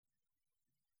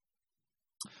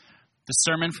The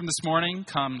sermon from this morning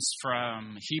comes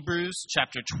from Hebrews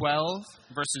chapter 12,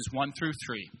 verses 1 through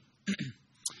 3.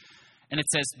 And it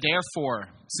says, "Therefore,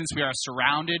 since we are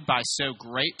surrounded by so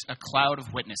great a cloud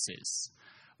of witnesses,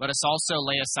 let us also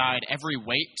lay aside every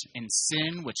weight and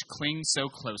sin which clings so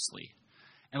closely,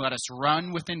 and let us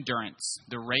run with endurance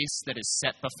the race that is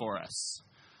set before us,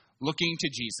 looking to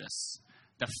Jesus,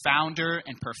 the founder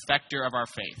and perfecter of our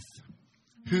faith,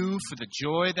 who, for the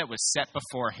joy that was set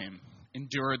before him,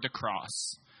 endured the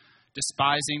cross,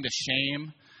 despising the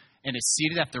shame, and is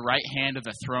seated at the right hand of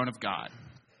the throne of God.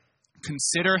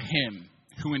 Consider him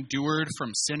who endured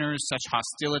from sinners such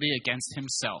hostility against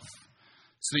himself,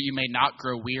 so that you may not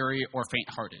grow weary or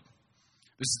faint-hearted."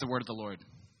 This is the word of the Lord.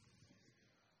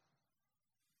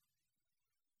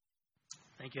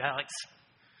 Thank you, Alex.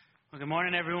 Well, good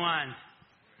morning, everyone.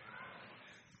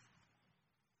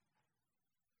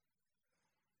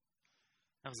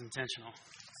 That was intentional.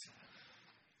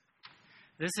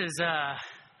 This is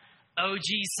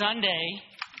OG Sunday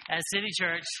at City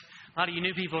Church. A lot of you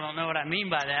new people don't know what I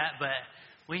mean by that, but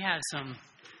we have some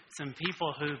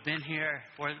people who've been here,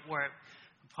 were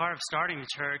part of starting the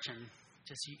church and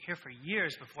just here for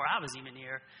years before I was even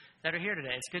here, that are here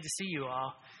today. It's good to see you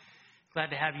all.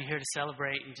 Glad to have you here to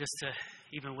celebrate and just to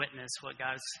even witness what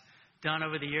God's done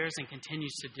over the years and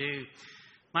continues to do.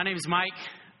 My name is Mike.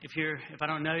 If I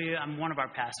don't know you, I'm one of our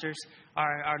pastors.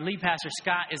 Our lead pastor,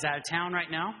 Scott, is out of town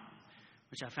right now,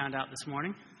 which I found out this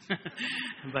morning.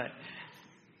 But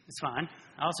it's fine.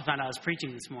 I also found out I was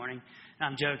preaching this morning.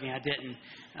 I'm joking, I didn't.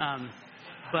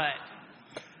 But,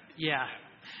 yeah.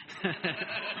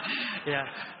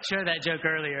 Yeah, shared that joke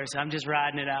earlier, so I'm just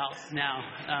riding it out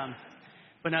now.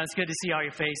 But no, it's good to see all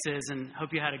your faces, and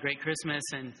hope you had a great Christmas,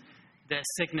 and that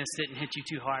sickness didn't hit you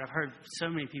too hard. I've heard so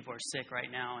many people are sick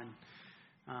right now, and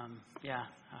I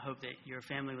hope that your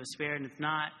family was spared, and if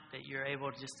not, that you're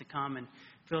able just to come and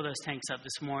fill those tanks up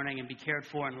this morning and be cared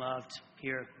for and loved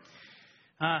here.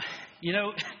 I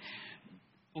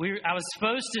was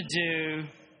supposed to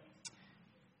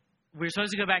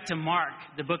go back to Mark,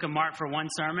 the book of Mark, for one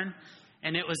sermon,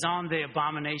 and it was on the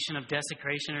abomination of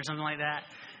desecration or something like that,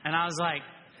 and I was like,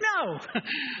 no,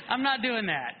 I'm not doing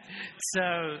that.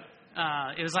 So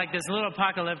it was like this little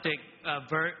apocalyptic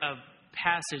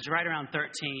passage right around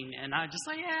 13, and I was just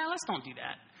like, let's don't do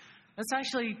that. Let's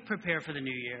actually prepare for the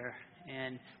new year,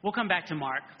 and we'll come back to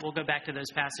Mark. We'll go back to those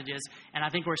passages, and I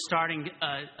think we're starting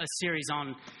a series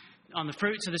on the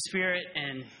fruits of the Spirit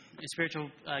and spiritual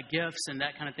gifts and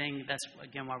that kind of thing. That's,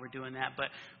 again, why we're doing that.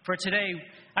 But for today,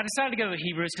 I decided to go with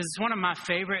Hebrews because it's one of my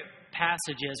favorite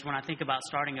passages when I think about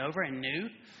starting over and new,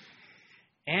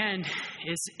 and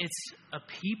it's a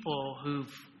people who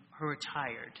are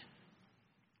tired.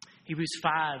 Hebrews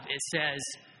 5, it says,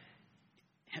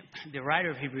 the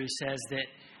writer of Hebrews says that,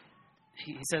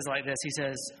 he says like this, he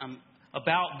says,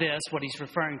 about this, what he's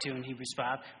referring to in Hebrews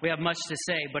 5, we have much to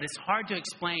say, but it's hard to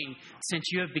explain since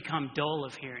you have become dull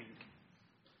of hearing.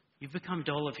 You've become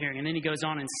dull of hearing. And then he goes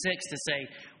on in 6 to say,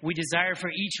 we desire for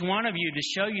each one of you to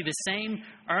show you the same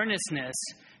earnestness,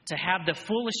 to have the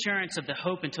full assurance of the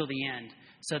hope until the end,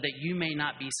 so that you may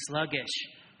not be sluggish,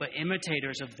 but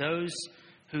imitators of those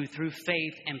who through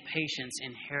faith and patience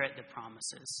inherit the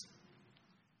promises.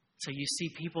 So you see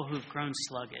people who've grown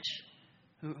sluggish,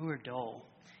 who are dull.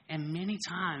 And many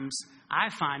times I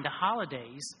find the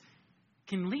holidays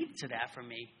can lead to that for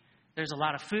me. There's a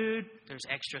lot of food, there's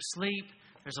extra sleep,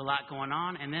 there's a lot going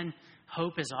on, and then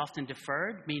hope is often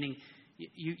deferred, meaning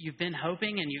you've been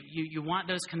hoping and you want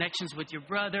those connections with your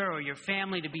brother or your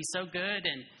family to be so good,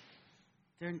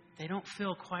 and they don't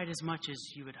feel quite as much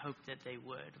as you would hope that they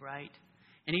would, right?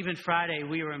 And even Friday,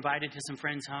 we were invited to some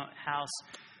friends' home.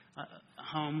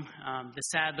 The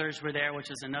Sadlers were there,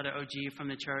 which is another OG from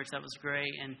the church. That was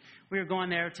great. And we were going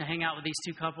there to hang out with these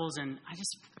two couples. And I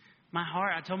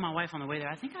told my wife on the way there,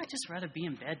 I think I'd just rather be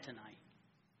in bed tonight.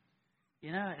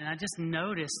 And I just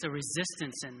noticed the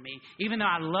resistance in me. Even though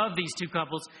I love these two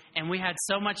couples, and we had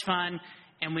so much fun,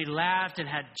 and we laughed and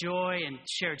had joy and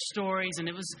shared stories, and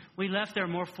we left there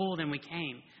more full than we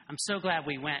came. I'm so glad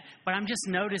we went. But I'm just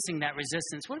noticing that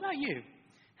resistance. What about you?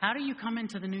 How do you come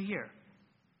into the new year?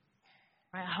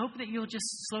 Right? I hope that you'll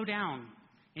just slow down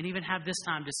and even have this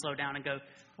time to slow down and go,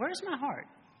 where's my heart?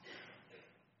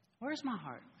 Where's my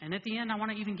heart? And at the end, I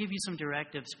want to even give you some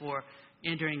directives for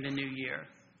entering the new year.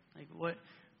 Like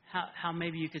how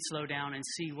maybe you could slow down and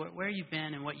see where you've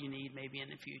been and what you need maybe in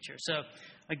the future. So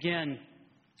again,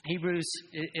 Hebrews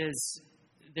is,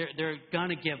 they're going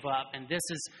to give up. And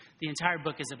the entire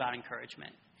book is about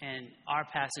encouragement. And our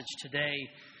passage today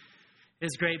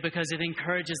is great because it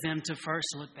encourages them to first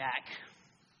look back.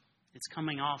 It's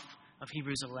coming off of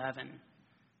Hebrews 11,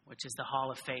 which is the Hall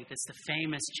of Faith. It's the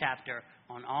famous chapter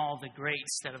on all the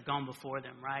greats that have gone before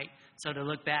them, right? So to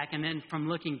look back, and then from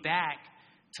looking back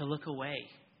to look away.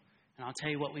 And I'll tell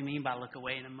you what we mean by look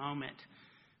away in a moment.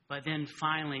 But then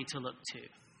finally to look to.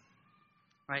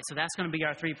 Right? So that's going to be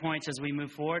our 3 points as we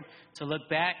move forward. To look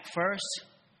back first,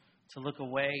 to look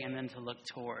away, and then to look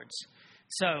towards.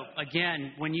 So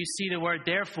again, when you see the word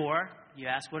therefore, you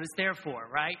ask what it's there for,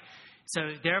 right?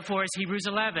 So therefore is Hebrews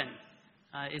 11.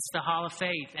 It's the Hall of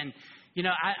Faith. And,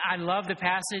 I love the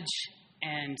passage,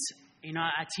 and,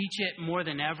 I teach it more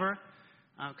than ever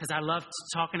because I love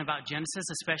talking about Genesis,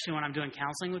 especially when I'm doing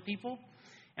counseling with people.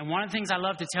 And one of the things I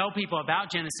love to tell people about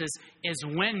Genesis is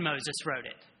when Moses wrote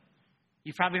it.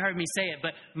 You've probably heard me say it,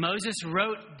 but Moses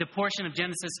wrote the portion of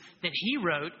Genesis that he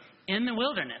wrote in the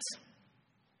wilderness.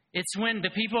 It's when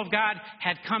the people of God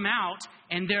had come out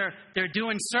and they're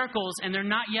doing circles and they're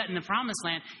not yet in the promised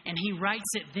land, and he writes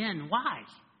it then. Why?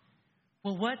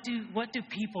 Well, what do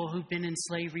people who've been in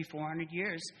slavery 400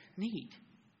 years need?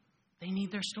 They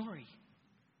need their story.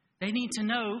 They need to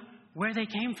know where they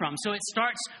came from. So it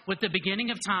starts with the beginning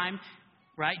of time,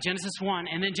 right? Genesis 1,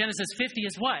 and then Genesis 50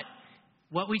 is what?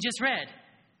 What we just read.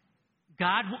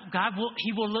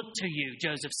 He will look to you,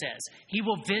 Joseph says. He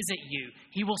will visit you.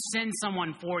 He will send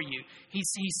someone for you.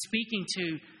 He's speaking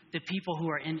to the people who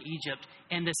are in Egypt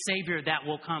and the Savior that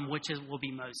will come, will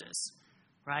be Moses,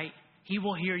 right? He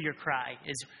will hear your cry,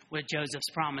 is what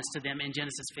Joseph's promise to them in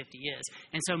Genesis 50 is.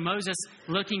 And so Moses,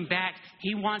 looking back,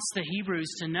 he wants the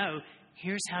Hebrews to know,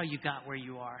 here's how you got where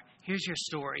you are. Here's your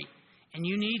story. And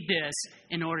you need this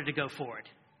in order to go forward.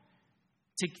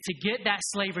 To get that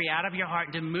slavery out of your heart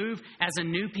and to move as a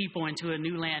new people into a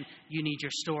new land, you need your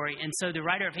story. And so the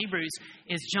writer of Hebrews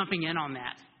is jumping in on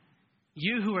that.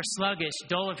 You who are sluggish,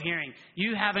 dull of hearing,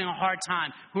 you having a hard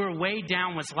time, who are weighed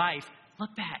down with life,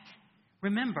 look back.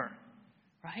 Remember,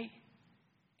 right?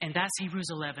 And that's Hebrews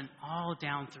 11, all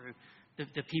down through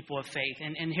the people of faith.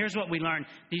 And here's what we learn.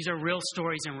 These are real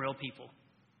stories and real people,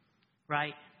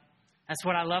 right? That's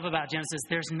what I love about Genesis.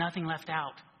 There's nothing left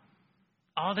out.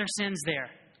 All their sins there,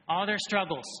 all their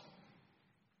struggles.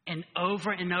 And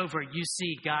over you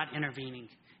see God intervening.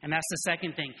 And that's the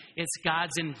second thing. It's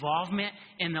God's involvement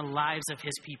in the lives of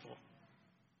his people.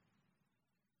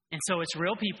 And so it's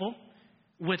real people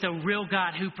with a real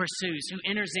God who pursues,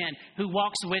 who enters in, who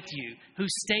walks with you, who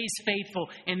stays faithful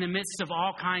in the midst of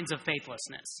all kinds of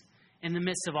faithlessness, in the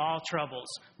midst of all troubles.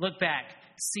 Look back,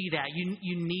 see that.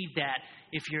 You need that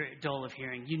if you're dull of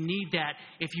hearing. You need that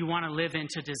if you want to live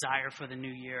into desire for the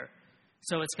new year.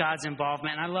 So it's God's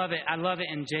involvement. And I love it. I love it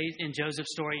in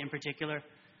Joseph's story in particular.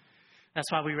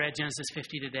 That's why we read Genesis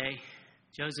 50 today.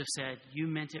 Joseph said, you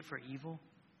meant it for evil,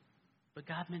 but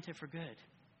God meant it for good.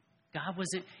 God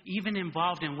wasn't even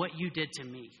involved in what you did to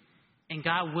me. And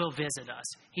God will visit us.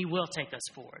 He will take us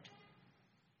forward.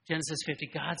 Genesis 50,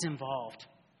 God's involved.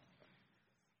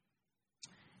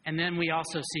 And then we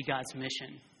also see God's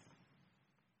mission.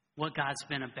 What God's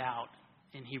been about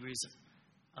in Hebrews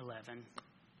 11.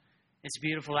 It's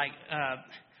beautiful. Like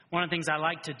one of the things I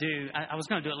like to do, I was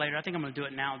going to do it later. I think I'm going to do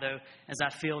it now, though, as I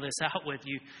feel this out with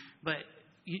you. But,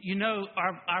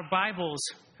 our Bibles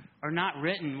are not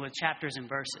written with chapters and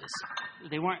verses.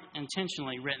 They weren't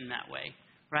intentionally written that way,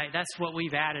 right? That's what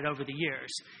we've added over the years.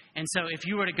 And so if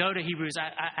you were to go to Hebrews,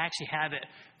 I actually have it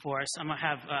for us. I'm going to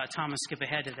have Thomas skip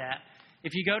ahead to that.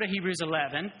 If you go to Hebrews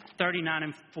 11, 39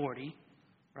 and 40,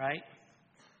 right?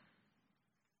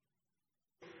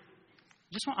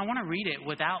 I want to read it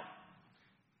without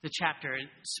the chapter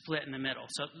split in the middle.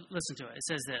 So listen to it. It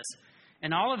says this.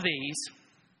 And all of these,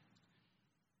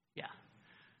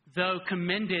 though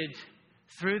commended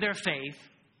through their faith,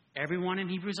 everyone in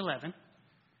Hebrews 11,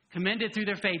 commended through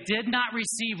their faith, did not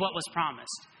receive what was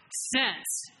promised,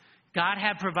 since God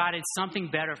had provided something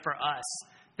better for us,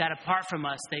 that apart from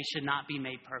us, they should not be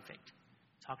made perfect.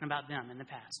 Talking about them in the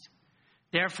past.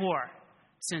 Therefore,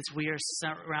 since we are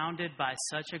surrounded by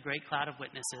such a great cloud of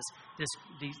witnesses,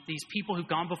 these people who've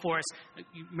gone before us,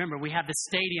 remember, we have the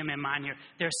stadium in mind here.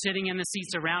 They're sitting in the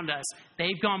seats around us.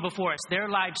 They've gone before us. Their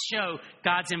lives show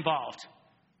God's involved.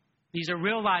 These are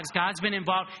real lives. God's been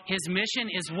involved. His mission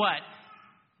is what?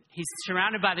 He's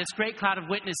surrounded by this great cloud of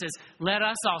witnesses. Let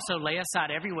us also lay aside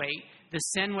every weight, the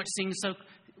sin which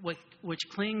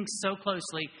clings so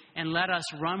closely, and let us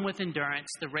run with endurance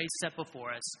the race set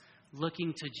before us,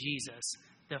 looking to Jesus,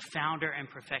 the founder and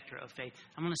perfecter of faith.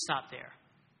 I'm going to stop there.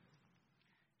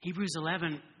 Hebrews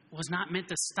 11 was not meant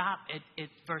to stop at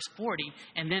verse 40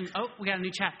 and then, we got a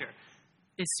new chapter.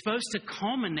 It's supposed to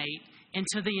culminate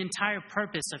into the entire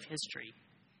purpose of history.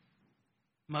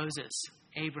 Moses,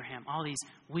 Abraham, all these.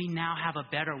 We now have a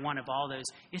better one of all those.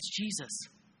 It's Jesus.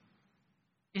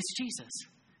 It's Jesus.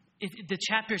 The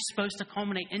chapter is supposed to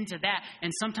culminate into that.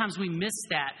 And sometimes we miss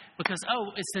that because,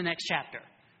 it's the next chapter.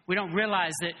 We don't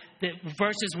realize that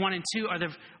verses 1 and 2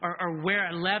 are where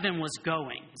 11 was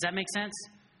going. Does that make sense?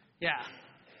 Yeah.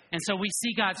 And so we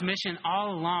see God's mission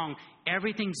all along.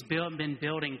 Everything's been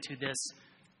building to this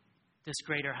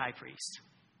greater high priest,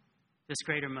 this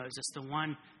greater Moses, the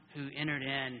one who entered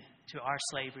in to our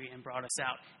slavery and brought us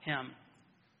out, him.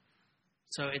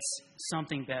 So it's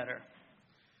something better.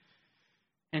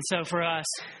 And so for us,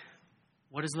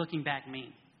 what does looking back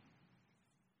mean?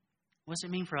 What does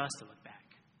it mean for us to look back?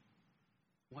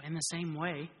 Well, in the same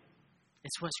way,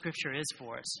 it's what Scripture is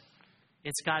for us.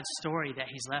 It's God's story that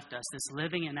He's left us, this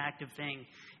living and active thing.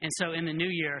 And so in the new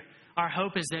year, our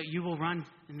hope is that you will run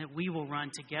and that we will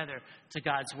run together to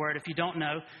God's Word. If you don't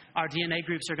know, our DNA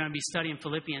groups are going to be studying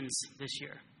Philippians this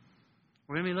year.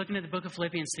 We're going to be looking at the book of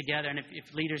Philippians together. And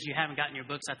if leaders, you haven't gotten your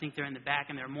books, I think they're in the back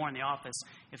and there are more in the office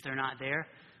if they're not there.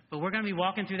 But we're going to be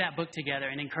walking through that book together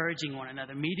and encouraging one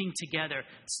another, meeting together,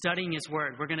 studying His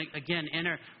Word. We're going to, again,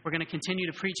 we're going to continue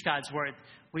to preach God's Word.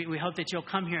 We hope that you'll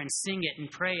come here and sing it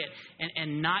and pray it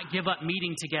and not give up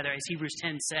meeting together, as Hebrews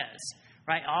 10 says,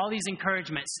 right? All these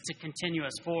encouragements to continue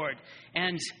us forward.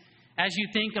 And as you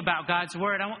think about God's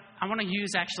Word, I want to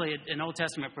use actually an Old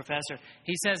Testament professor.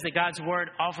 He says that God's Word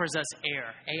offers us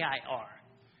air, A-I-R.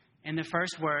 And the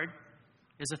first word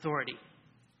is authority.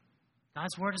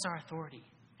 God's Word is our authority.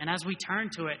 And as we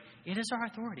turn to it, it is our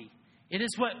authority. It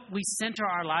is what we center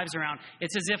our lives around.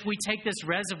 It's as if we take this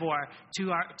reservoir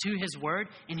to His Word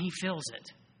and He fills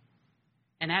it.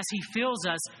 And as He fills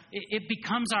us, it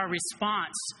becomes our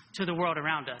response to the world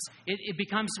around us. It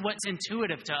becomes what's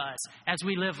intuitive to us as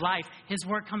we live life. His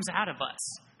Word comes out of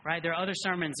us, right? There are other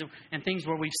sermons and things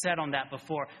where we've said on that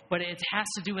before. But it has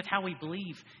to do with how we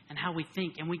believe and how we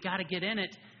think. And we got to get in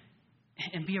it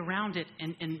and be around it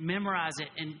and memorize it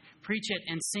and preach it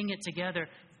and sing it together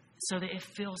so that it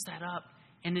fills that up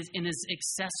and is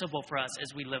accessible for us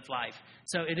as we live life.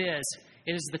 So it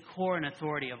is the core and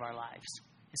authority of our lives.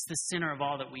 It's the center of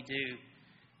all that we do.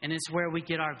 And it's where we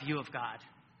get our view of God.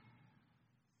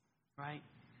 Right?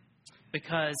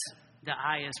 Because the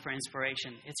I is for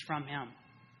inspiration. It's from Him.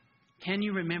 Can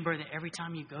you remember that every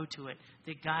time you go to it,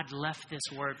 that God left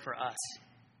this word for us?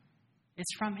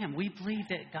 It's from Him. We believe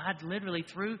that God literally,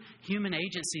 through human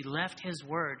agency, left His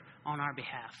word on our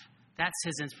behalf. That's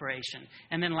His inspiration.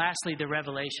 And then lastly, the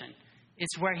revelation.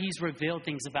 It's where He's revealed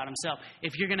things about Himself.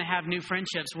 If you're going to have new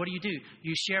friendships, what do?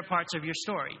 You share parts of your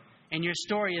story. And your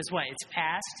story is what? It's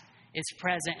past, it's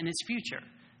present, and it's future.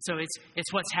 So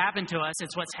it's what's happened to us,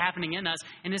 it's what's happening in us,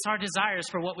 and it's our desires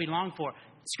for what we long for.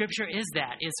 Scripture is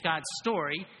that. It's God's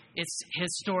story. It's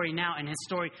His story now, and His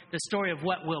story, the story of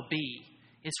what will be.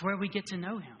 It's where we get to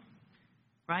know Him,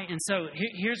 right? And so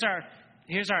here's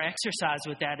our exercise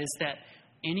with that, is that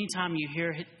anytime you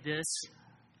hear this,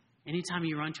 anytime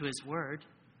you run to His Word,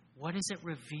 what is it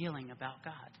revealing about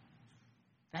God?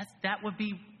 That would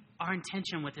be our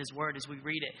intention with His Word as we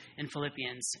read it in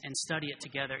Philippians and study it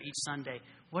together each Sunday.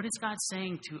 What is God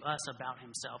saying to us about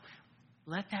Himself?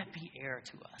 Let that be air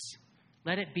to us.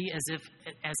 Let it be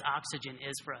as oxygen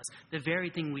is for us, the very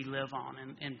thing we live on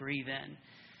and breathe in.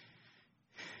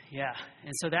 Yeah,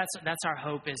 and so that's our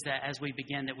hope, is that as we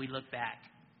begin, that we look back,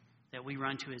 that we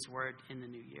run to His Word in the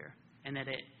new year, and that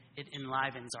it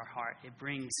enlivens our heart. It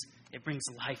brings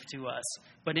life to us.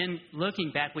 But in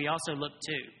looking back, we also look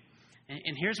too.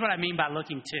 And here's what I mean by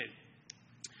looking too.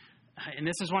 And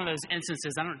this is one of those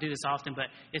instances, I don't do this often, but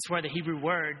it's where the Hebrew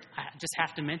word, I just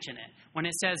have to mention it. When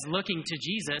it says looking to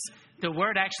Jesus, the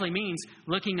word actually means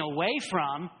looking away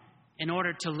from in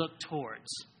order to look towards.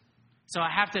 So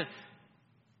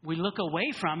we look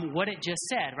away from what it just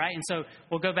said, right? And so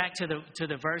we'll go back to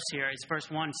the verse here. It's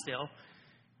verse 1 still,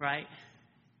 right?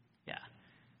 Yeah.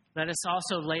 Let us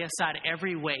also lay aside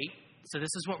every weight. So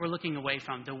this is what we're looking away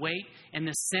from. The weight and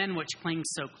the sin which clings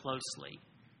so closely,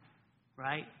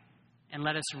 right? And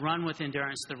let us run with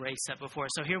endurance the race set before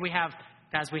us. So here we have,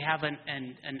 guys, we have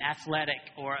an athletic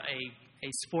or a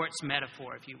sports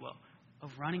metaphor, if you will,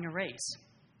 of running a race.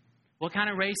 What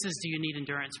kind of races do you need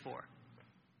endurance for?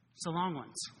 It's the long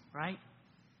ones, right?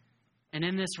 And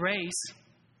in this race,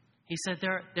 he said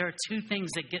there are two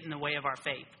things that get in the way of our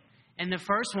faith. And the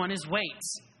first one is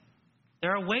weights.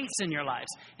 There are weights in your lives.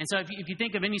 And so if you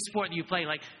think of any sport that you play,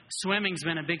 like swimming's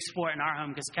been a big sport in our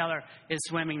home because Keller is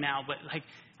swimming now. But like,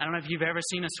 I don't know if you've ever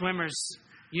seen a swimmer's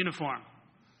uniform.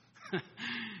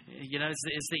 You know,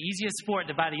 it's the easiest sport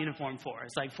to buy the uniform for.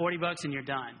 It's like $40 and you're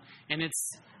done. And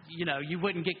it's, you know, you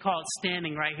wouldn't get caught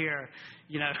standing right here,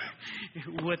 you know,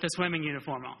 with a swimming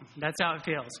uniform on. That's how it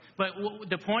feels. But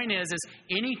the point is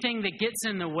anything that gets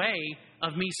in the way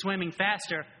of me swimming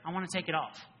faster, I want to take it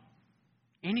off.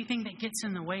 Anything that gets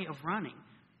in the way of running,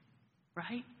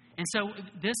 right? And so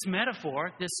this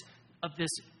metaphor,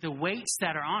 the weights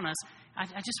that are on us, I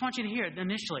just want you to hear it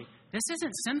initially. This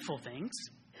isn't sinful things.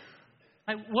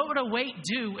 Like, what would a weight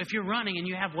do if you're running and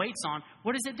you have weights on?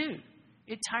 What does it do?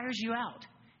 It tires you out.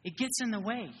 It gets in the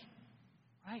way,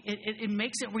 right? It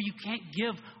makes it where you can't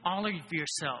give all of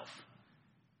yourself.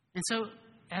 And so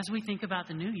as we think about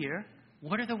the new year,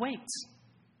 what are the weights?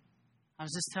 I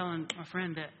was just telling a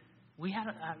friend that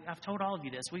I've told all of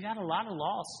you this, we had a lot of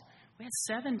loss. We had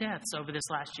 7 deaths over this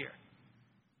last year.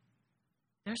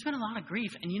 There's been a lot of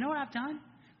grief. And you know what I've done?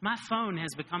 My phone has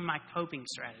become my coping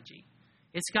strategy.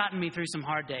 It's gotten me through some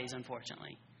hard days,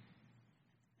 unfortunately.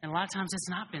 And a lot of times it's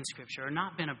not been Scripture or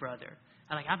not been a brother.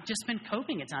 I've just been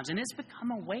coping at times. And it's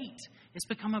become a weight. It's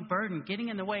become a burden, getting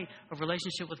in the way of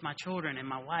relationship with my children and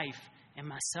my wife and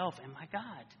myself and my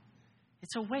God.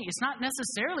 It's a weight. It's not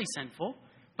necessarily sinful,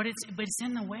 but it's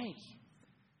in the way.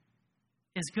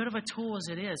 As good of a tool as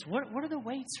it is, what are the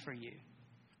weights for you?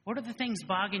 What are the things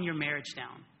bogging your marriage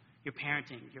down, your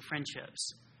parenting, your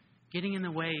friendships, getting in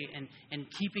the way and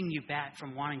keeping you back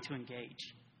from wanting to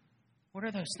engage? What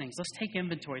are those things? Let's take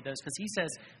inventory of those, because he says,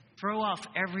 throw off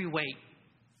every weight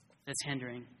that's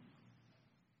hindering.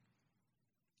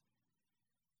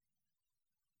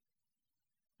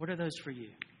 What are those for you?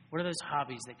 What are those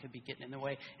hobbies that could be getting in the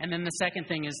way? And then the second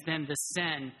thing is then the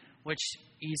sin, which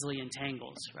easily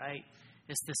entangles, right?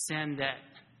 It's the sin that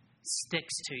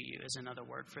sticks to you is another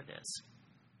word for this.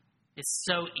 It's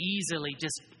so easily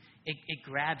just, it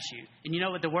grabs you. And you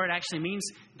know what the word actually means?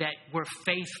 That we're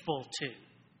faithful to.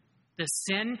 The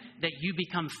sin that you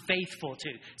become faithful to.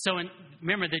 So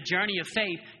remember, the journey of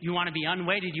faith, you want to be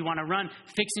unweighted, you want to run,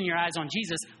 fixing your eyes on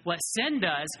Jesus. What sin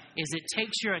does is it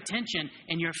takes your attention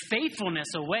and your faithfulness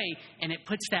away, and it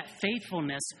puts that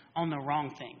faithfulness on the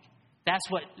wrong thing. That's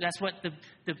what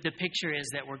the picture is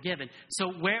that we're given.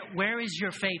 So where is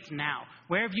your faith now?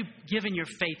 Where have you given your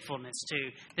faithfulness to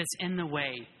that's in the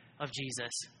way of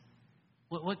Jesus?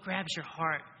 What grabs your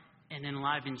heart and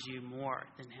enlivens you more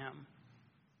than him?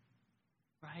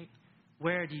 Right?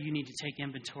 Where do you need to take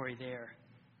inventory there?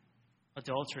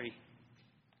 Adultery,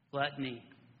 gluttony,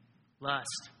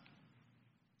 lust.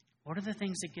 What are the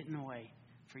things that get in the way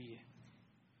for you?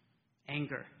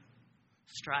 Anger,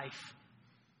 strife.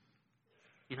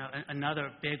 You know,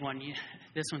 another big one.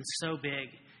 This one's so big,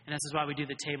 and this is why we do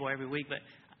the table every week. But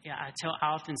yeah, I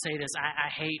often say this. I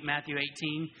hate Matthew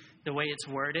 18, the way it's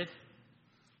worded.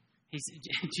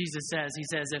 Jesus says,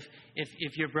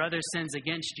 if your brother sins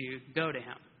against you, go to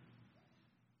him.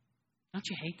 Don't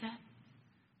you hate that?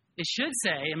 It should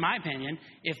say, in my opinion,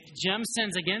 if Jim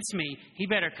sins against me, he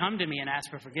better come to me and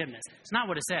ask for forgiveness. It's not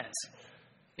what it says.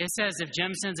 It says, if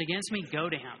Jim sins against me, go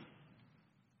to him.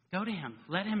 Go to him.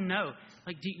 Let him know.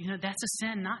 That's a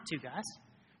sin not to, guys.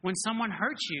 When someone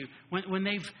hurts you, when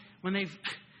they've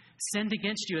sinned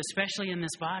against you, especially in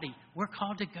this body, we're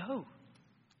called to go.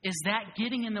 Is that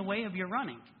getting in the way of your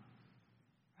running?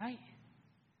 Right?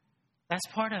 That's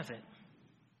part of it.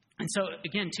 And so,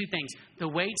 again, 2 things. The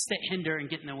weights that hinder and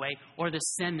get in the way, or the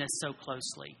sin that's so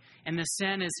closely. And the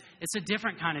sin it's a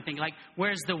different kind of thing. Like,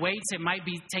 whereas the weights, it might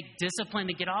take discipline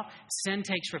to get off. Sin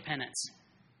takes repentance.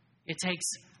 It takes,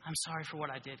 I'm sorry for what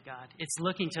I did, God. It's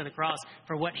looking to the cross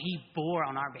for what he bore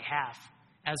on our behalf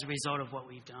as a result of what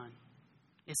we've done.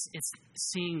 It's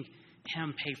seeing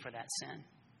him pay for that sin.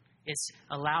 It's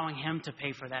allowing him to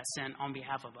pay for that sin on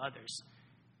behalf of others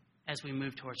as we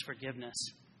move towards forgiveness,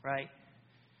 right?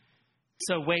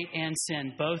 So weight and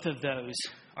sin, both of those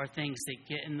are things that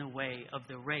get in the way of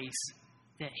the race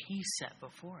that he set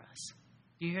before us.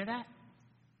 Do you hear that?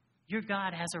 Your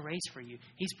God has a race for you.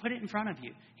 He's put it in front of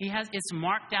you. It's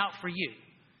marked out for you.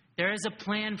 There is a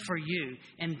plan for you,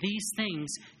 and these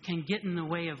things can get in the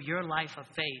way of your life of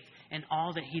faith and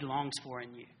all that he longs for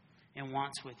in you and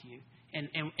wants with you. And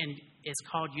it's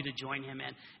called you to join him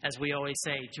in, as we always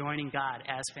say, joining God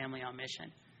as family on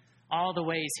mission. All the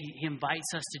ways he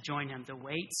invites us to join him, the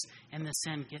weights and the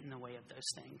sin get in the way of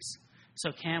those things.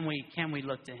 So can we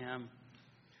look to him?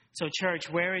 So church,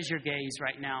 where is your gaze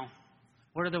right now?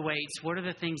 What are the weights? What are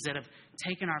the things that have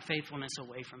taken our faithfulness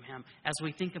away from him? As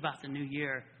we think about the new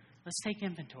year, let's take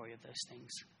inventory of those things.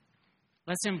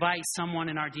 Let's invite someone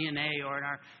in our DNA or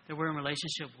that we're in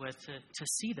relationship with to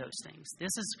see those things.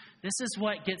 This is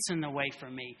what gets in the way for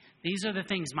me. These are the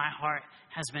things my heart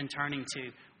has been turning to.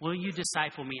 Will you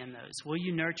disciple me in those? Will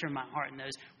you nurture my heart in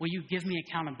those? Will you give me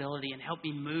accountability and help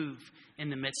me move in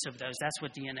the midst of those? That's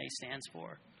what DNA stands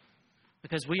for.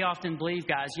 Because we often believe,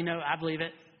 guys, I believe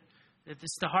it, that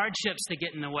it's the hardships that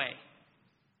get in the way.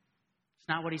 It's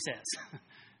not what he says.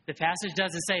 The passage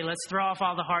doesn't say, let's throw off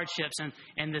all the hardships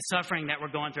and the suffering that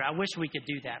we're going through. I wish we could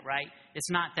do that, right?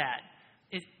 It's not that.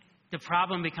 The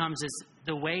problem becomes is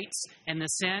the weights and the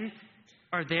sin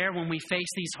are there when we face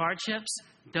these hardships.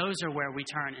 Those are where we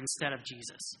turn instead of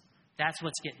Jesus. That's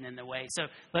what's getting in the way. So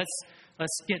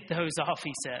let's get those off,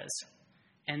 he says.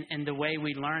 And the way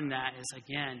we learn that is,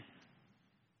 again,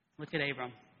 look at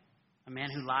Abram, a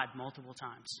man who lied multiple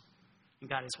times and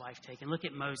got his wife taken. Look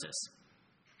at Moses,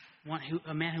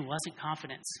 a man who wasn't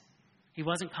confident. He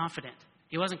wasn't confident.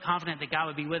 He wasn't confident that God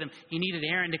would be with him. He needed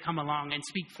Aaron to come along and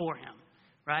speak for him,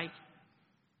 right?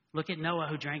 Look at Noah,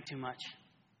 who drank too much.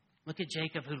 Look at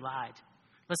Jacob, who lied.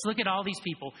 Let's look at all these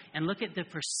people and look at the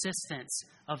persistence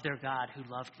of their God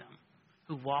who loved them,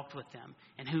 who walked with them,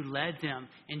 and who led them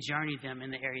and journeyed them in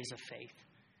the areas of faith.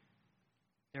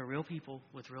 They're real people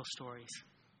with real stories.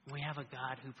 We have a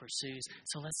God who pursues.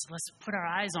 So let's put our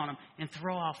eyes on him and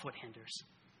throw off what hinders.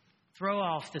 Throw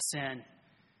off the sin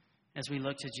as we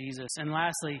look to Jesus. And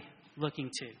lastly, looking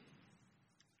to.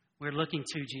 We're looking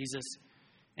to Jesus.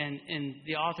 And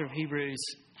the author of Hebrews,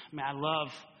 man,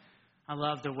 I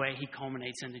love the way he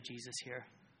culminates into Jesus here.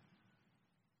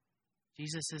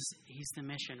 Jesus he's the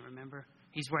mission, remember?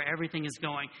 He's where everything is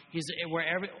going. He's where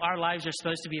our lives are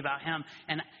supposed to be about him.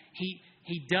 And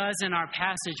he does in our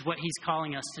passage what he's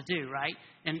calling us to do, right?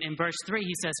 And in verse 3,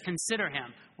 he says, consider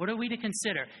him. What are we to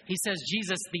consider? He says,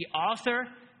 Jesus, the author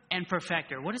and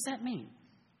perfecter. What does that mean?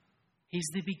 He's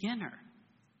the beginner.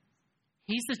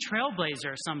 He's the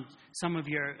trailblazer. Some of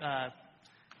your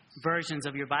versions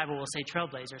of your Bible will say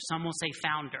trailblazer. Some will say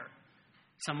founder.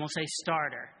 Some will say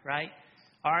starter, right?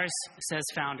 Ours says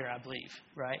founder, I believe,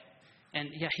 right? And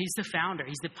yeah, he's the founder.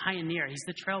 He's the pioneer. He's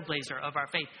the trailblazer of our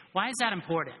faith. Why is that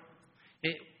important?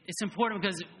 It's important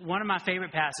because one of my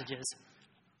favorite passages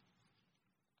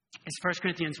is 1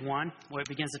 Corinthians 1, where it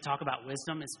begins to talk about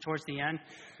wisdom. It's towards the end.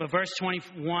 But verse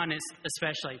 21 is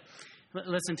especially.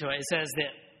 Listen to it. It says that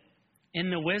in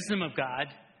the wisdom of God,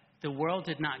 the world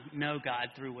did not know God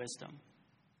through wisdom.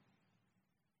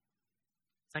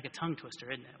 It's like a tongue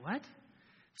twister, isn't it? What?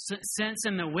 Since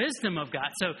in the wisdom of God.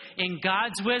 So in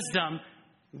God's wisdom,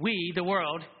 we, the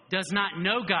world, does not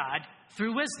know God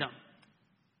through wisdom.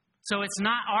 So it's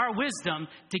not our wisdom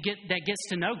that gets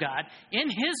to know God. In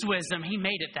his wisdom, he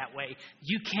made it that way.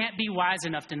 You can't be wise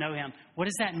enough to know him. What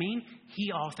does that mean?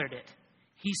 He authored it.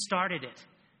 He started it.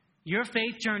 Your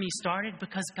faith journey started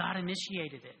because God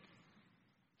initiated it.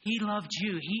 He loved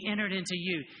you. He entered into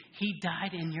you. He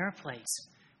died in your place.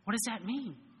 What does that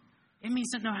mean? It means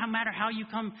that no matter how you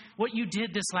come, what you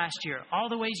did this last year, all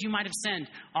the ways you might have sinned,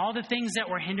 all the things that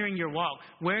were hindering your walk,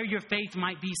 where your faith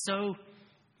might be so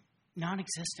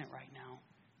non-existent right now,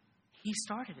 he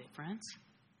started it, friends.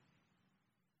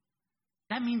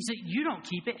 That means that you don't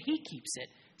keep it, he keeps it.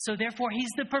 So therefore, he's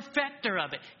the perfecter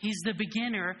of it. He's the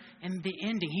beginner and the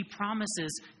ending. He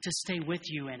promises to stay with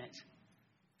you in it.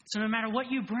 So no matter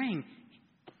what you bring,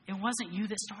 it wasn't you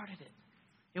that started it.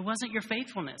 It wasn't your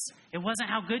faithfulness. It wasn't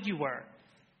how good you were.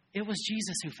 It was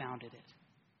Jesus who founded it.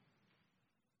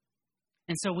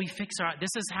 And so this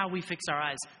is how we fix our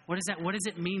eyes. What is that? What does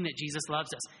it mean that Jesus loves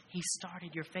us? He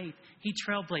started your faith. He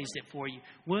trailblazed it for you.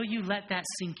 Will you let that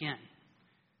sink in?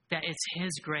 That it's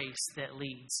his grace that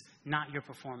leads, not your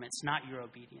performance, not your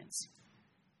obedience.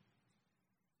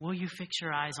 Will you fix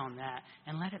your eyes on that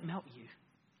and let it melt you?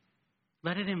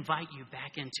 Let it invite you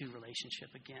back into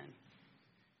relationship again.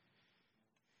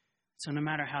 So no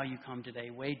matter how you come today,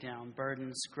 weighed down,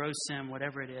 burdens, gross sin,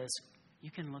 whatever it is,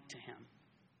 you can look to him.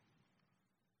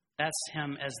 That's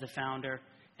him as the founder.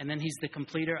 And then he's the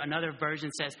completer. Another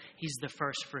version says he's the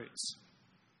first fruits.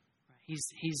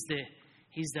 He's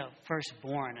the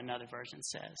firstborn, another version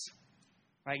says.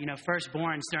 Right? You know,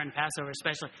 firstborns during Passover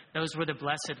especially, those were the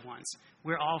blessed ones.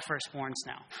 We're all firstborns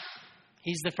now.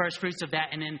 He's the first fruits of that.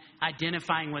 And in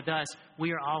identifying with us,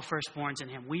 we are all firstborns in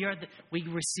him. We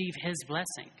receive his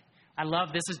blessing. I love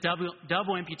this is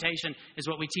double imputation is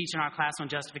what we teach in our class on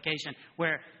justification,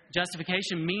 where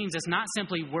justification means it's not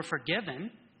simply we're forgiven,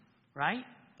 right?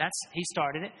 He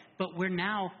started it, but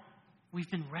we've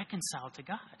been reconciled to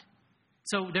God.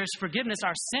 So there's forgiveness.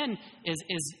 Our sin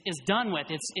is done with.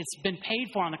 It's been paid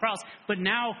for on the cross, but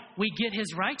now we get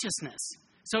his righteousness.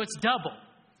 So it's double,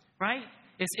 right?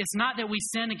 It's not that we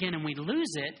sin again and we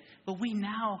lose it, but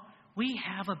we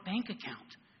have a bank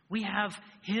account. We have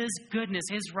his goodness,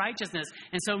 his righteousness.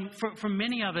 And so for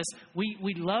many of us,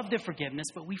 we love the forgiveness,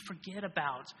 but we forget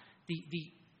about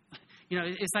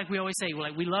it's like we always say,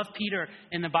 like we love Peter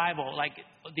in the Bible, like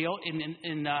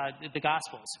in the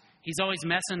Gospels. He's always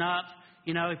messing up.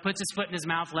 You know, he puts his foot in his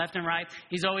mouth left and right.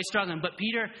 He's always struggling. But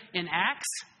Peter in Acts,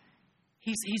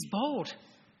 he's bold.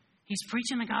 He's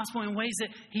preaching the gospel in ways that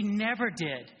he never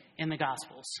did in the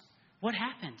Gospels. What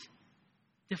happened?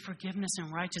 The forgiveness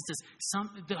and righteousness.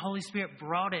 The Holy Spirit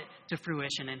brought it to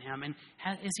fruition in him. And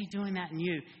is he doing that in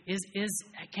you?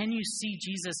 Can you see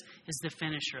Jesus as the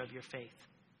finisher of your faith?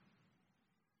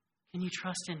 Can you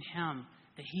trust in him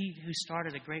that he who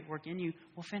started a great work in you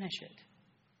will finish it?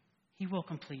 He will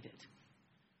complete it.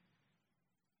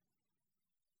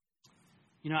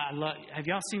 You know, have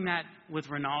y'all seen that with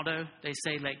Ronaldo? They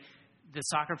say, like, the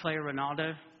soccer player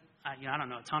Ronaldo, I don't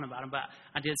know a ton about him, but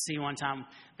I did see one time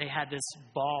they had this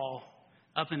ball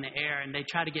up in the air, and they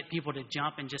tried to get people to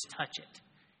jump and just touch it.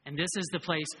 And this is the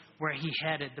place where he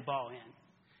headed the ball in.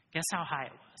 Guess how high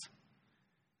it was?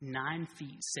 9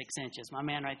 feet 6 inches. My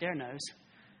man right there knows.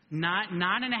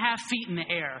 9.5 feet in the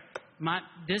air.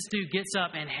 This dude gets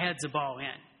up and heads the ball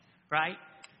in, right?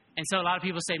 And so a lot of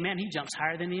people say, man, he jumps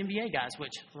higher than the NBA guys,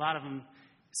 which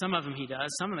some of them he does.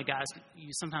 Some of the guys,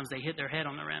 sometimes they hit their head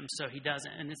on the rim, so he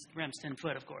doesn't. And this rim's 10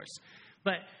 foot, of course.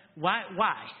 But why?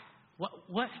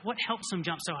 What helps him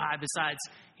jump so high besides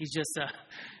he's just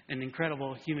an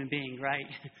incredible human being, right?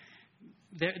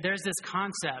 There's this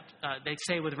concept, they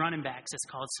say with running backs, it's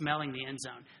called smelling the end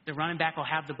zone. The running back will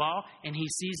have the ball, and he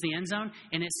sees the end zone,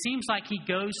 and it seems like he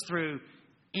goes through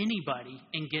anybody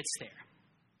and gets there.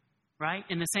 Right?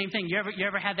 And the same thing, you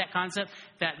ever had that concept,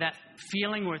 that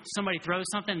feeling where somebody throws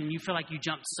something and you feel like you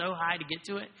jumped so high to get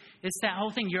to it? It's that whole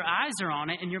thing. Your eyes are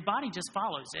on it and your body just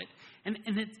follows it. And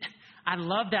I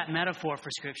love that metaphor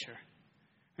for Scripture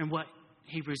and what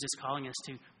Hebrews is calling us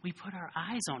to. We put our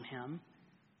eyes on him,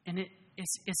 and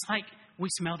it's like we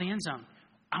smell the end zone.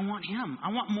 I want him.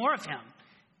 I want more of him.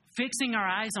 Fixing our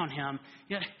eyes on him,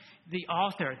 the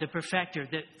author, the perfecter,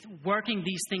 working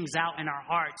these things out in our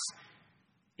hearts,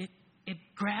 it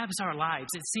grabs our lives.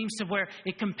 It seems to where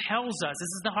it compels us. This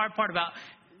is the hard part about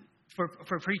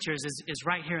for preachers is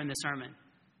right here in the sermon.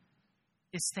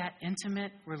 It's that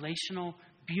intimate, relational,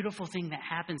 beautiful thing that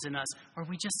happens in us where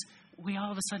we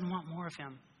all of a sudden want more of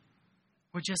him.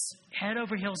 We're just head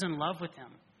over heels in love with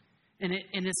him. And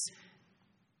it's,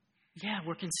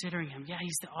 we're considering him. Yeah,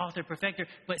 he's the author, perfecter,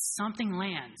 but something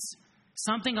lands.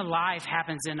 Something alive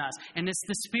happens in us. And it's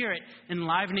the Spirit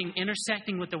enlivening,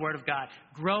 intersecting with the Word of God,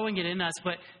 growing it in us.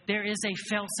 But there is a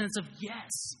felt sense of, yes,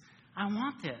 I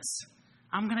want this.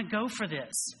 I'm going to go for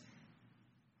this.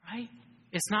 Right?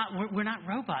 It's not, we're not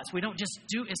robots. We don't just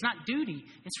it's not duty.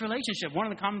 It's relationship. One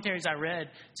of the commentaries I read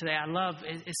today, I love,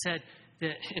 it says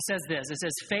this. It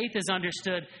says, faith is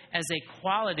understood as a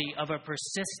quality of a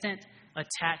persistent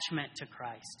attachment to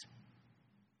Christ.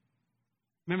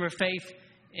 Remember, faith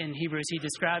in Hebrews, he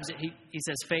describes it. He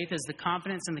says faith is the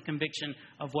confidence and the conviction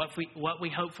of what we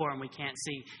hope for and we can't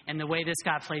see. And the way this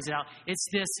guy plays it out, it's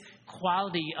this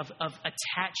quality of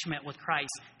attachment with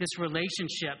Christ, this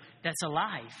relationship that's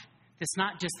alive. It's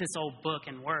not just this old book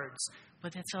and words,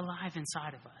 but it's alive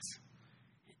inside of us.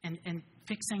 And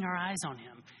fixing our eyes on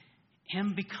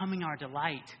him becoming our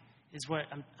delight is what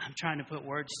I'm trying to put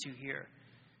words to here.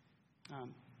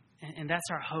 And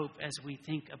that's our hope as we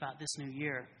think about this new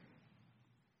year.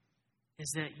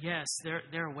 Is that, yes,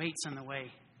 there are weights on the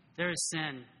way. There is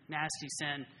sin, nasty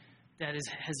sin, that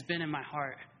has been in my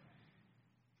heart.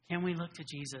 Can we look to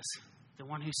Jesus, the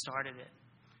one who started it,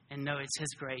 and know it's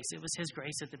his grace? It was his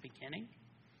grace at the beginning.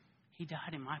 He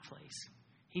died in my place.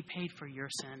 He paid for your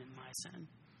sin and my sin.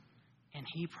 And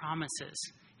he promises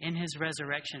in his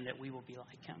resurrection that we will be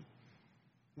like him.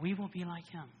 We will be like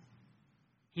him.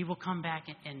 He will come back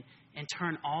and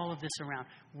turn all of this around.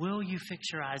 Will you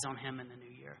fix your eyes on him in the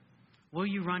new year? Will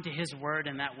you run to his word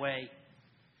in that way?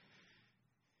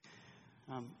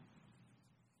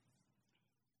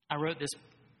 I wrote this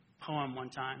poem one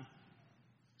time.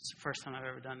 It's the first time I've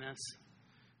ever done this.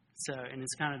 And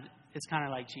it's kind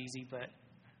of like cheesy, but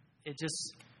it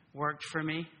just worked for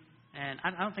me. And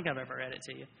I don't think I've ever read it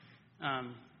to you.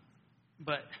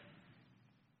 But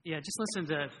just listen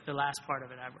to the last part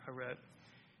of it I wrote.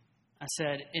 I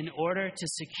said, in order to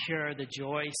secure the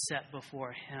joy set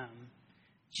before him,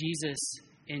 Jesus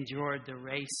endured the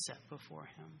race set before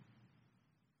him.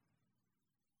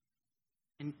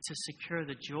 And to secure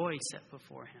the joy set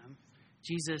before him,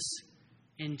 Jesus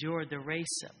endured the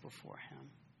race set before him.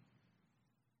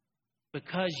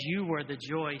 Because you were the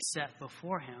joy set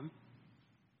before him,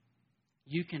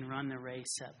 you can run the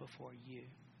race set before you.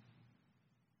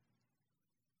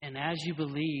 And as you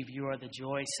believe you are the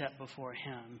joy set before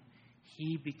him,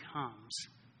 he becomes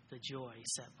the joy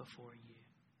set before you.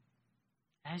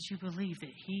 As you believe that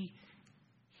he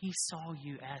saw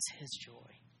you as his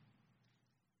joy.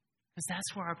 Because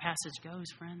that's where our passage goes,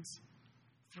 friends.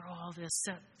 Through all this,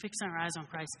 fixing our eyes on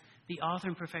Christ, the author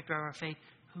and perfecter of our faith,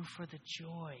 who for the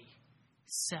joy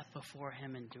set before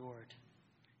him endured.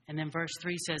 And then verse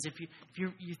 3 says, if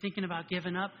you're thinking about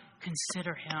giving up,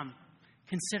 consider him.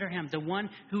 Consider him, the one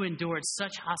who endured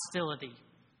such hostility,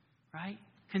 right?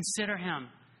 Consider him.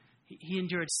 He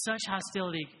endured such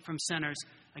hostility from sinners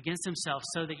against himself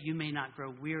so that you may not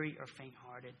grow weary or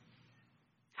faint-hearted.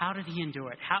 How did he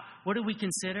endure it? What do we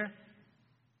consider?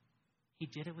 He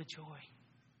did it with joy.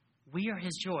 We are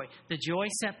his joy. The joy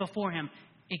set before him,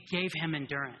 it gave him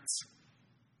endurance.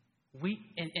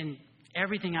 In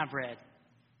everything I've read,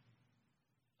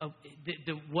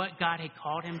 what God had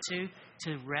called him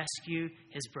to rescue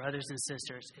his brothers and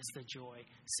sisters, is the joy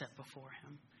set before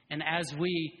him. And as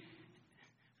we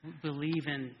believe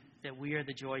in that we are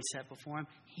the joy set before him,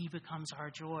 he becomes our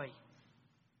joy.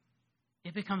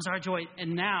 It becomes our joy.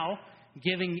 And now,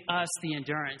 giving us the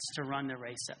endurance to run the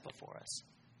race set before us.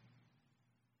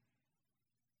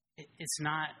 It's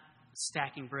not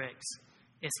stacking bricks.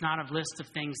 It's not a list of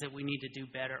things that we need to do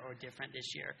better or different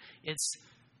this year. It's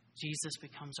Jesus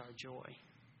becomes our joy.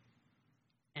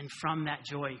 And from that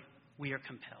joy, we are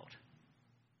compelled.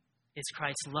 It's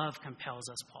Christ's love compels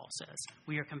us, Paul says.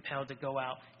 We are compelled to go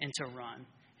out and to run.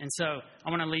 And so I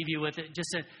want to leave you with it,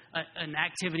 just an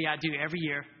activity I do every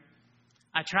year.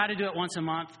 I try to do it once a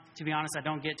month. To be honest, I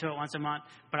don't get to it once a month,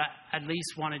 but I at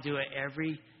least want to do it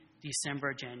every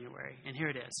December, January. And here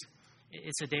it is.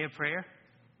 It's a day of prayer.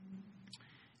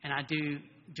 And I do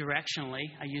directionally.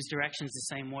 I use directions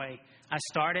the same way. I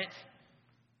start it.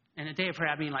 And a day of prayer,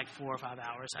 I mean like 4 or 5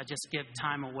 hours. I just give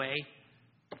time away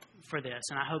for this.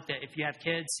 And I hope that if you have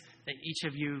kids, that each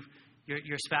of you,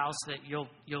 your spouse, that you'll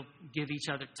give each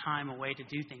other time away to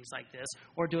do things like this,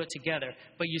 or do it together.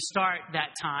 But you start that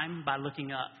time by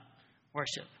looking up.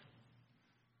 Worship.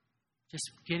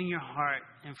 Just getting your heart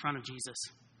in front of Jesus.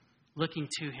 Looking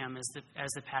to him as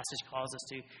the passage calls us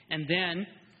to. And then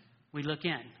we look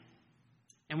in.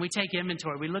 And we take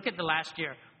inventory. We look at the last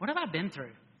year. What have I been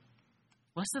through?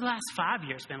 What's the last 5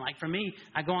 years been like? For me,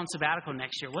 I go on sabbatical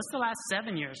next year. What's the last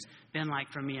 7 years been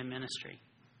like for me in ministry?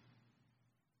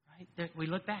 Right? We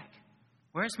look back.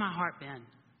 Where's my heart been?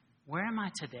 Where am I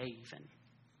today even?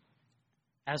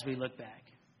 As we look back.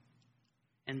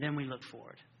 And then we look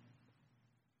forward.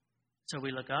 So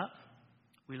we look up,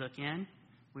 we look in,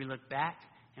 we look back,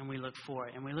 and we look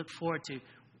forward. And we look forward to,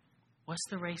 what's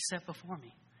the race set before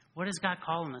me? What is God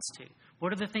calling us to?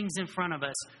 What are the things in front of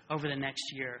us over the next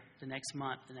year, the next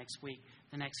month, the next week,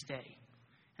 the next day?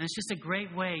 And it's just a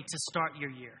great way to start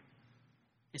your year.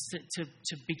 It's to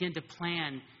begin to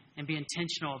plan and be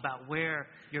intentional about where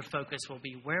your focus will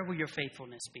be. Where will your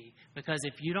faithfulness be? Because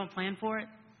if you don't plan for it,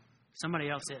 somebody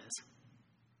else is.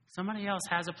 Somebody else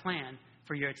has a plan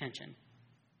for your attention.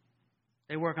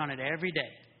 They work on it every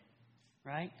day,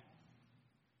 right?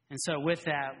 And so with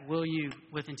that, will you,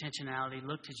 with intentionality,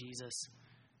 look to Jesus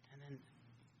and then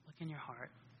look in your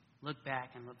heart, look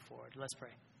back and look forward. Let's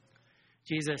pray.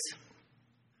 Jesus,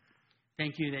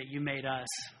 thank you that you made us.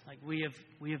 Like we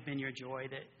have been your joy,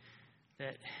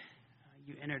 that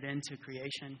you entered into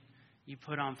creation. You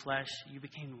put on flesh. You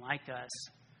became like us.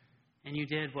 And you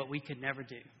did what we could never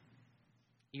do.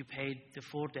 You paid the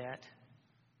full debt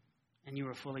and you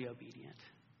were fully obedient.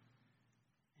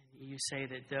 And you say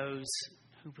that those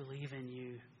who believe in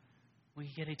you,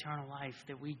 we get eternal life,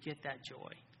 that we get that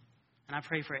joy. And I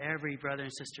pray for every brother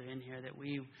and sister in here that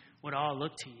we would all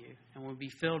look to you and would be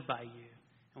filled by you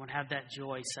and would have that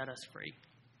joy set us free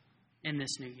in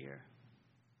this new year.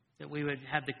 That we would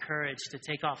have the courage to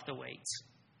take off the weights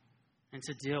and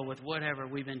to deal with whatever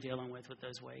we've been dealing with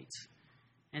those weights.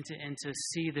 And to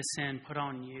see the sin put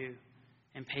on you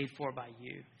and paid for by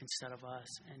you instead of us.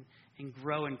 And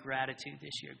grow in gratitude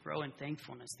this year. Grow in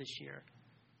thankfulness this year.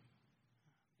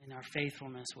 And our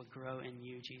faithfulness would grow in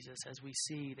you, Jesus, as we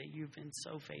see that you've been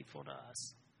so faithful to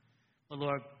us. Well,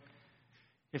 Lord,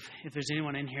 if there's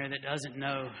anyone in here that doesn't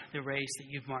know the race that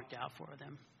you've marked out for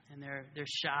them, and they're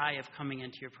shy of coming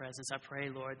into your presence, I pray,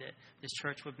 Lord, that this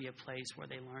church would be a place where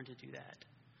they learn to do that.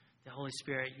 The Holy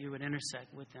Spirit, you would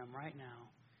intersect with them right now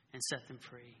and set them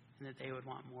free, and that they would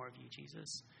want more of you,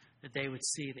 Jesus. That they would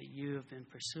see that you have been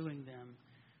pursuing them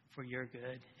for your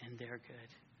good and their good.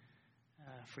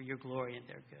 For your glory and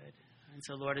their good. And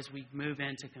so, Lord, as we move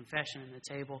into confession and the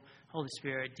table, Holy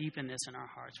Spirit, deepen this in our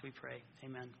hearts, we pray.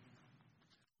 Amen.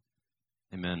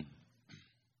 Amen.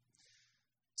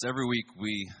 So every week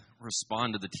we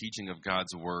respond to the teaching of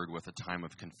God's Word with a time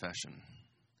of confession.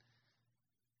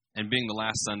 And being the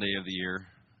last day of the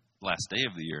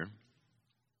year,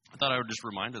 I thought I would just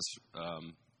remind us,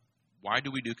 why do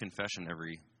we do confession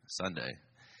every Sunday?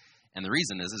 And the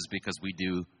reason is because we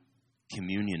do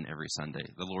communion every Sunday,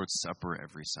 the Lord's Supper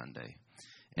every Sunday.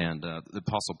 And the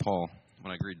Apostle Paul,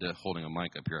 when I agreed to holding a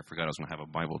mic up here, I forgot I was going to have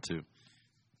a Bible too.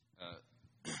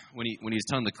 When he's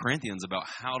telling the Corinthians about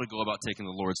how to go about taking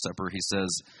the Lord's Supper, he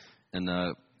says in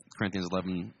 1 Corinthians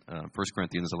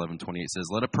 11:28 says,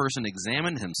 "Let a person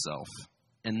examine himself,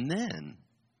 and then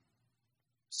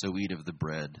so eat of the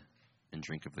bread and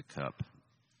drink of the cup."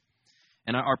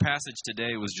 And our passage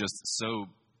today was just so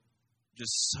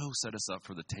set us up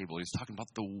for the table. He was talking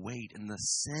about the weight and the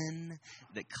sin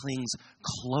that clings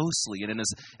closely. And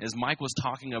as Mike was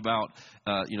talking about,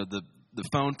 the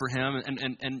phone for him,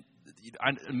 and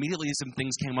immediately some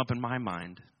things came up in my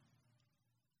mind.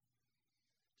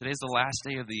 Today's the last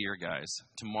day of the year, guys.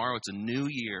 Tomorrow it's a new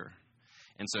year.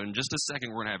 And so in just a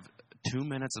second, we're going to have 2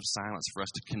 minutes of silence for us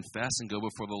to confess and go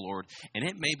before the Lord. And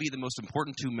it may be the most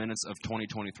important 2 minutes of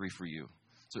 2023 for you.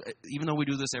 So even though we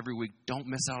do this every week, don't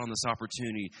miss out on this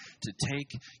opportunity to take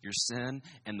your sin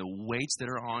and the weights that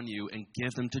are on you and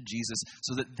give them to Jesus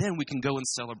so that then we can go and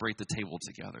celebrate the table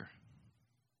together.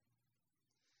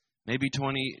 Maybe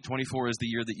 2024 is the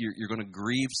year that you're going to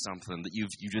grieve something that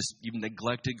you've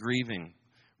neglected grieving.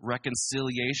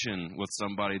 Reconciliation with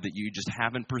somebody that you just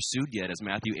haven't pursued yet, as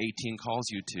Matthew 18 calls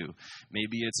you to.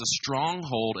 Maybe it's a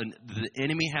stronghold and the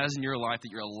enemy has in your life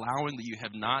that you're allowing that you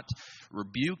have not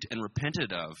rebuked and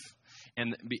repented of.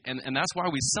 And that's why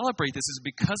we celebrate this, is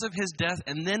because of his death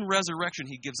and then resurrection.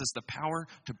 He gives us the power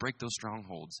to break those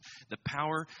strongholds, the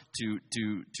power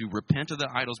to repent of the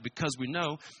idols, because we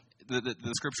know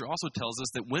the scripture also tells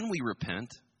us that when we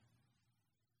repent,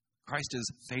 Christ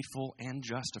is faithful and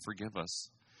just to forgive us.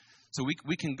 So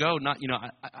we can go,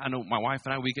 I know my wife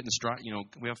and I, we get in strife,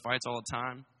 we have fights all the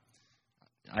time.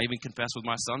 I even confess with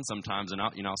my son sometimes, and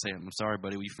I'll say, "I'm sorry,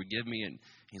 buddy, will you forgive me?" And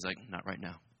he's like, "Not right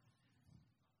now."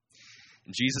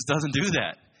 And Jesus doesn't do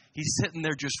that. He's sitting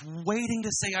there just waiting to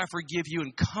say, "I forgive you,"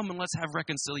 and come and let's have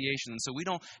reconciliation. And so we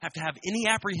don't have to have any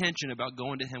apprehension about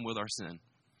going to him with our sin,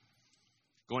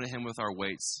 going to him with our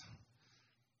weights,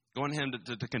 going to him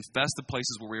to confess the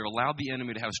places where we've allowed the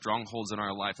enemy to have strongholds in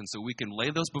our life. And so we can lay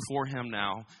those before him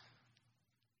now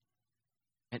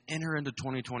and enter into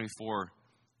 2024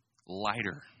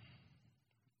 lighter,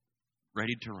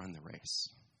 ready to run the race.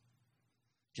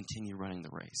 Continue running the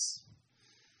race.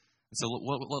 And so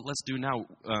what let's do now,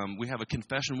 we have a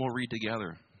confession we'll read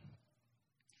together.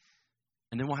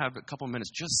 And then we'll have a couple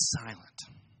minutes just silent.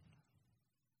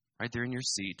 Right there in your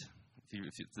seat.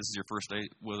 If this is your first day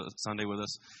Sunday with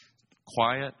us,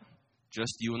 quiet,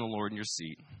 just you and the Lord in your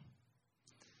seat.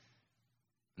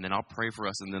 And then I'll pray for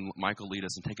us, and then Mike will lead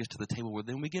us and take us to the table where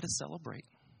then we get to celebrate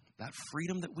that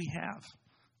freedom that we have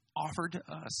offered to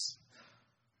us.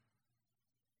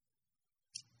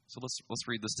 So let's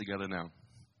read this together now.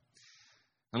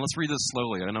 And let's read this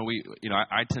slowly. I know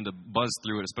I tend to buzz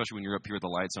through it, especially when you're up here with the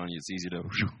lights on you. It's easy to.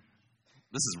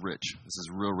 This is rich. This is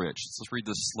real rich. So let's read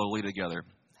this slowly together.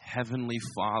 Heavenly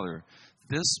Father,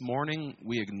 this morning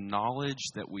we acknowledge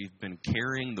that we've been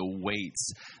carrying the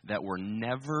weights that were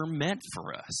never meant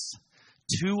for us.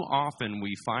 Too often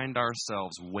we find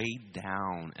ourselves weighed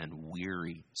down and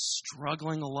weary,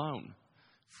 struggling alone.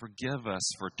 Forgive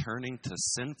us for turning to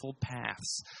sinful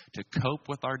paths to cope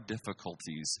with our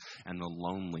difficulties and the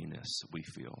loneliness we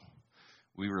feel.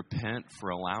 We repent for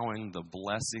allowing the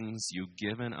blessings you've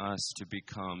given us to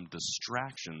become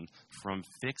distraction from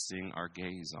fixing our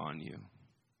gaze on you.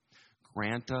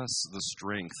 Grant us the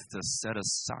strength to set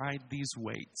aside these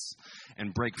weights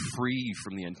and break free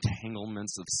from the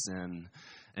entanglements of sin,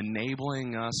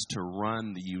 enabling us to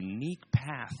run the unique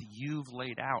path you've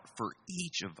laid out for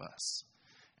each of us.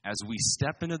 As we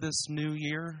step into this new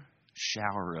year,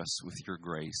 shower us with your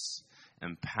grace,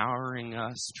 empowering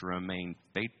us to remain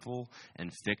faithful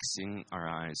and fixing our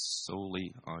eyes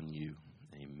solely on you.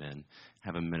 Amen.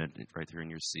 Have a minute right there in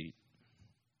your seat.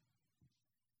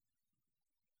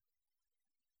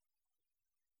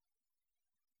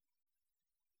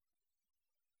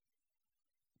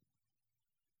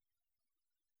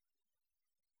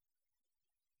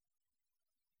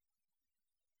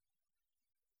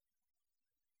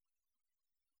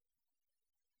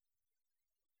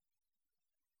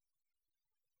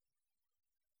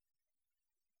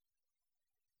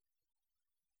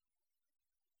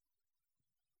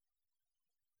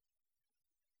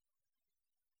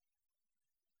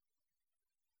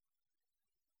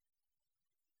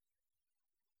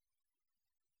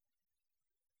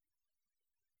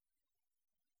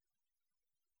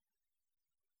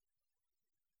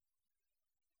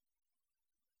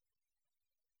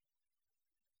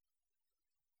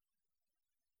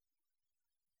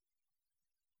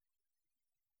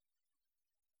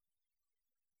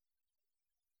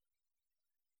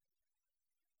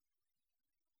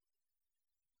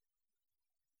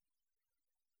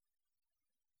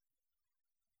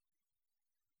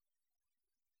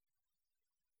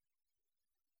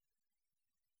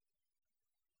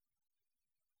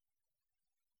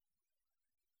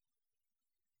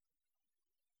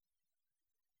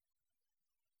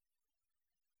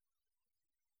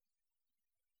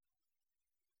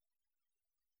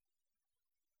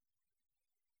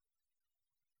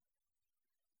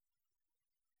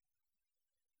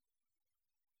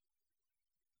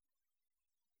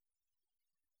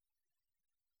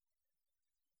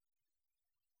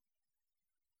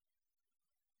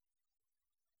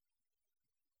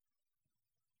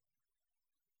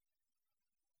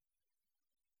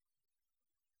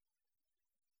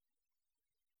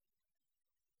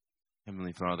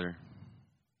 Heavenly Father,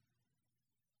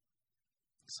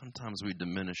 sometimes we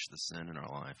diminish the sin in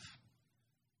our life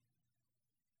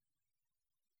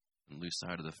and lose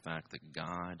sight of the fact that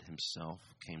God himself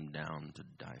came down to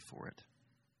die for it.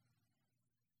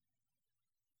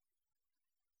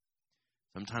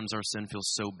 Sometimes our sin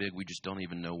feels so big we just don't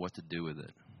even know what to do with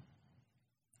it.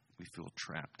 We feel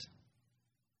trapped.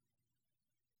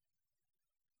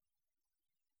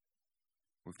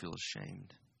 We feel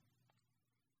ashamed.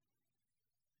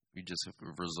 We just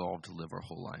have resolved to live our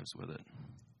whole lives with it.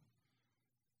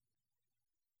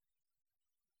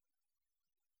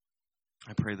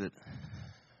 I pray that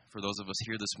for those of us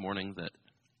here this morning, that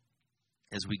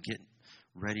as we get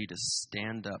ready to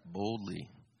stand up boldly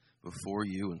before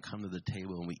you and come to the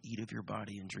table and we eat of your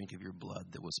body and drink of your blood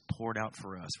that was poured out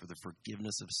for us for the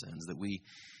forgiveness of sins, that we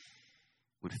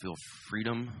would feel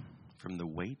freedom from the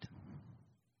weight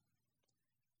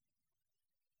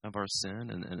of our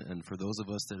sin, and for those of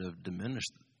us that have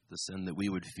diminished the sin, that we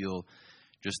would feel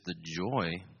just the joy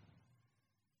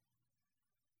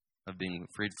of being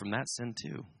freed from that sin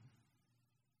too.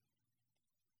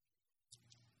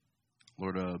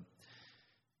 Lord,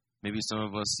 maybe some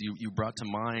of us, you brought to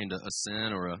mind a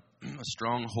sin or a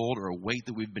stronghold or a weight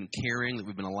that we've been carrying, that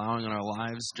we've been allowing in our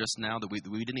lives just now that we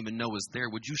didn't even know was there.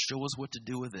 Would you show us what to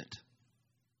do with it?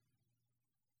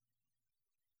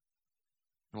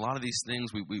 A lot of these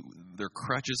things, they're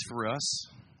crutches for us,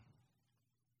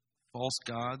 false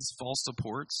gods, false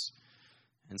supports.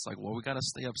 And it's like, well, we got to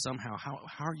stay up somehow.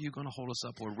 How are you going to hold us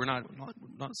up, Lord? We're not.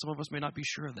 Some of us may not be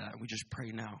sure of that. We just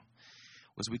pray now,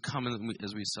 as we come and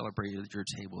as we celebrate at your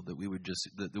table, that we would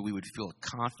that we would feel a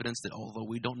confidence that although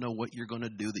we don't know what you're going to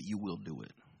do, that you will do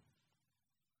it.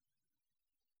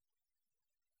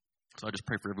 So I just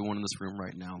pray for everyone in this room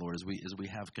right now, Lord, as we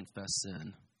have confessed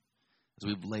sin. As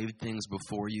we've laid things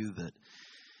before you that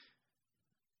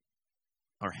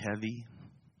are heavy,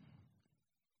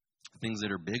 things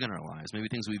that are big in our lives, maybe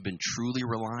things we've been truly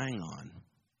relying on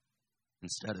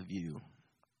instead of you,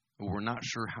 but we're not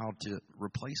sure how to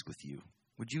replace with you.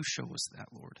 Would you show us that,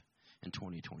 Lord, in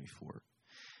 2024?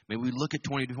 May we look at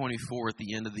 2024 at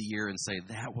the end of the year and say,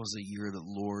 that was a year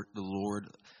that the Lord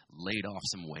laid off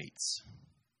some weights.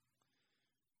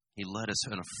 He led us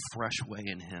in a fresh way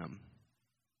in him.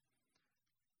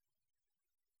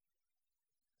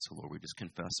 So, Lord, we just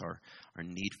confess our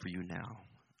need for you now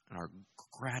and our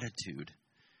gratitude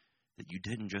that you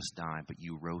didn't just die, but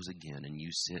you rose again and you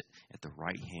sit at the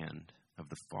right hand of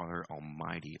the Father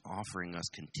Almighty, offering us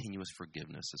continuous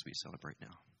forgiveness as we celebrate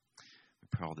now. We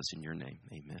pray all this in your name.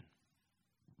 Amen.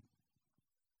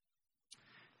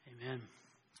 Amen.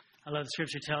 I love the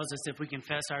scripture tells us if we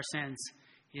confess our sins,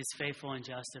 he is faithful and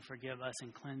just to forgive us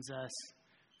and cleanse us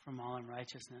from all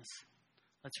unrighteousness.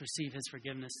 Let's receive his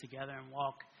forgiveness together and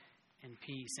walk in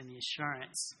peace and the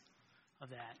assurance of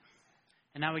that.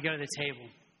 And now we go to the table.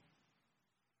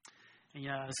 And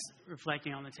I was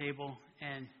reflecting on the table,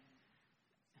 and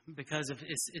because of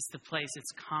it's the place,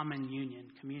 it's common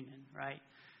communion, right?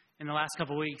 In the last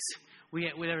couple of weeks,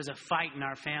 there was a fight in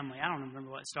our family. I don't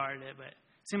remember what started it, but it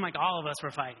seemed like all of us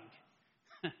were fighting.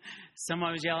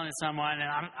 Someone was yelling at someone, and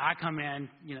I come in,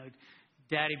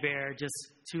 Daddy Bear, just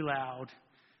too loud.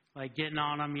 Like getting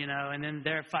on them, and then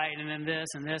they're fighting, and then this,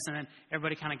 and then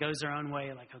everybody kind of goes their own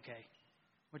way, like, okay,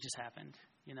 what just happened,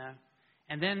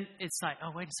 And then it's like,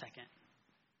 oh, wait a second.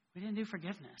 We didn't do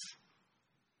forgiveness.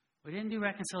 We didn't do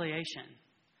reconciliation.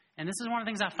 And this is one of the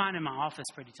things I find in my office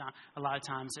a lot of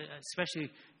times,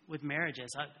 especially with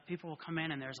marriages. People will come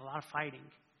in, and there's a lot of fighting.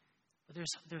 But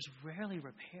there's rarely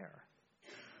repair.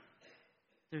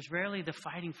 There's rarely the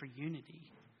fighting for unity.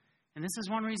 And this is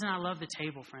one reason I love the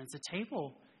table, friends. The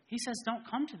table, he says, don't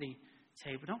come to the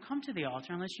table. Don't come to the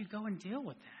altar unless you go and deal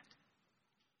with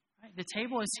that. Right? The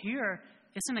table is here.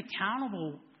 It's an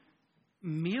accountable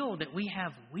meal that we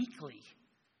have weekly,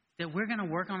 that we're going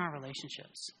to work on our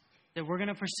relationships, that we're going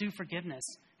to pursue forgiveness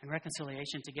and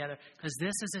reconciliation together, because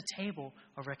this is a table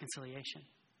of reconciliation.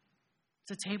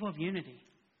 It's a table of unity.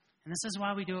 And this is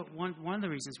why we do it, one of the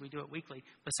reasons we do it weekly,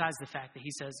 besides the fact that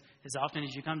he says, as often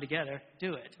as you come together,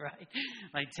 do it, right?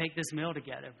 Like, take this meal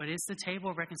together. But it's the table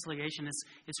of reconciliation.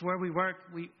 It's where we work.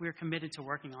 We're committed to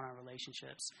working on our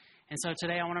relationships. And so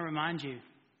today I want to remind you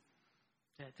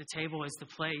that the table is the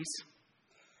place,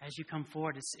 as you come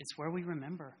forward, it's where we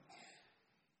remember.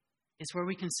 It's where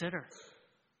we consider.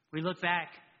 We look back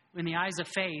in the eyes of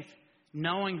faith,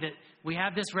 knowing that we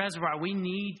have this reservoir. We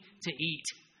need to eat.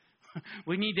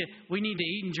 We need to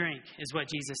eat and drink, is what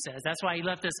Jesus says. That's why he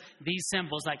left us these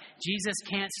symbols. Like, Jesus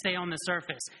can't stay on the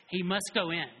surface. He must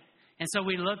go in. And so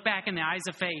we look back in the eyes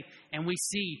of faith and we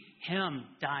see him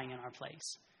dying in our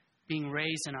place, being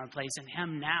raised in our place, and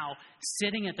him now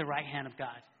sitting at the right hand of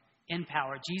God in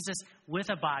power. Jesus, with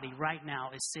a body right now,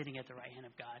 is sitting at the right hand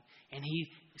of God, and he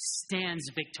stands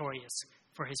victorious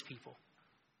for his people.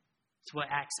 It's what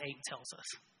Acts 8 tells us,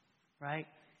 right?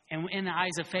 And in the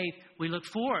eyes of faith, we look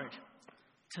forward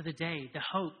to the day, the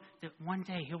hope that one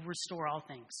day he'll restore all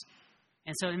things.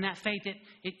 And so in that faith,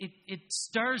 it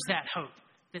stirs that hope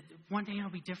that one day it'll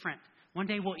be different. One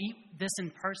day we'll eat this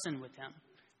in person with him,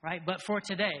 right? But for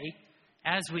today,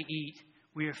 as we eat,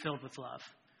 we are filled with love.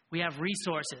 We have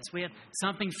resources. We have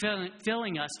something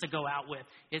filling us to go out with.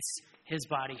 It's his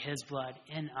body, his blood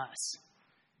in us.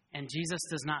 And Jesus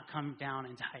does not come down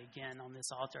and die again on this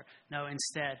altar. No,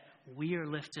 instead, we are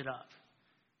lifted up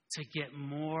to get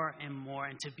more and more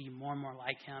and to be more and more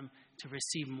like him, to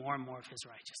receive more and more of his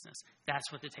righteousness.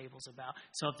 That's what the table's about.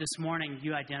 So if this morning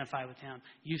you identify with him,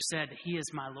 you've said, he is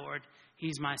my Lord,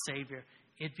 he's my Savior,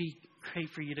 it'd be great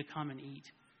for you to come and eat,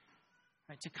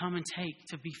 right? To come and take,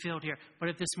 to be filled here. But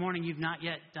if this morning you've not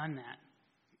yet done that,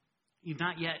 you've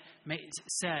not yet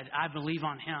said, I believe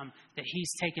on him, that he's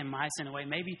taken my sin away.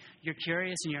 Maybe you're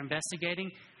curious and you're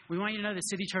investigating. We want you to know that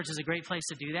City Church is a great place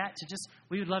to do that.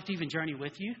 We would love to even journey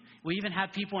with you. We even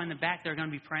have people in the back that are going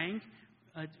to be praying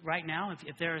right now.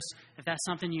 If that's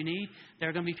something you need, there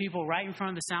are going to be people right in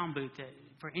front of the sound booth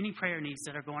for any prayer needs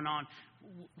that are going on.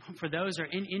 For those or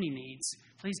in any needs,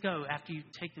 please go after you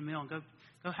take the meal and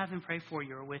go have them pray for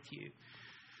you or with you.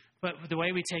 But the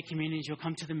way we take communion is you'll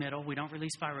come to the middle. We don't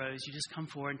release by rows. You just come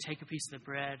forward and take a piece of the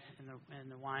bread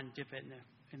and the wine, dip it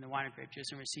in the wine or grape juice,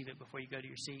 and receive it before you go to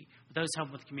your seat. With those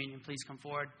helping with communion, please come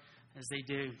forward as they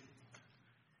do.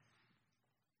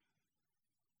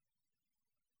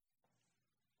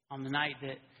 On the night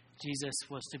that Jesus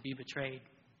was to be betrayed,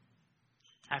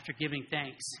 after giving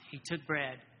thanks, he took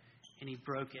bread and he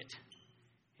broke it.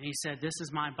 And he said, this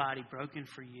is my body broken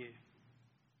for you.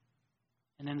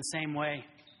 And in the same way,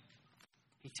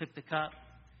 he took the cup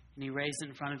and he raised it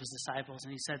in front of his disciples.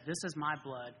 And he said, this is my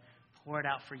blood poured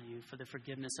out for you for the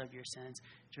forgiveness of your sins.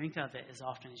 Drink of it as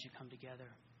often as you come together.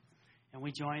 And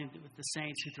we join with the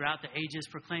saints who throughout the ages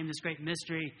proclaim this great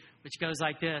mystery, which goes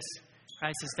like this.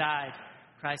 Christ has died,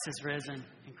 Christ has risen,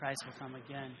 and Christ will come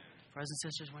again. Brothers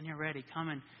and sisters, when you're ready, come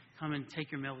and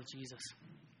take your meal with Jesus.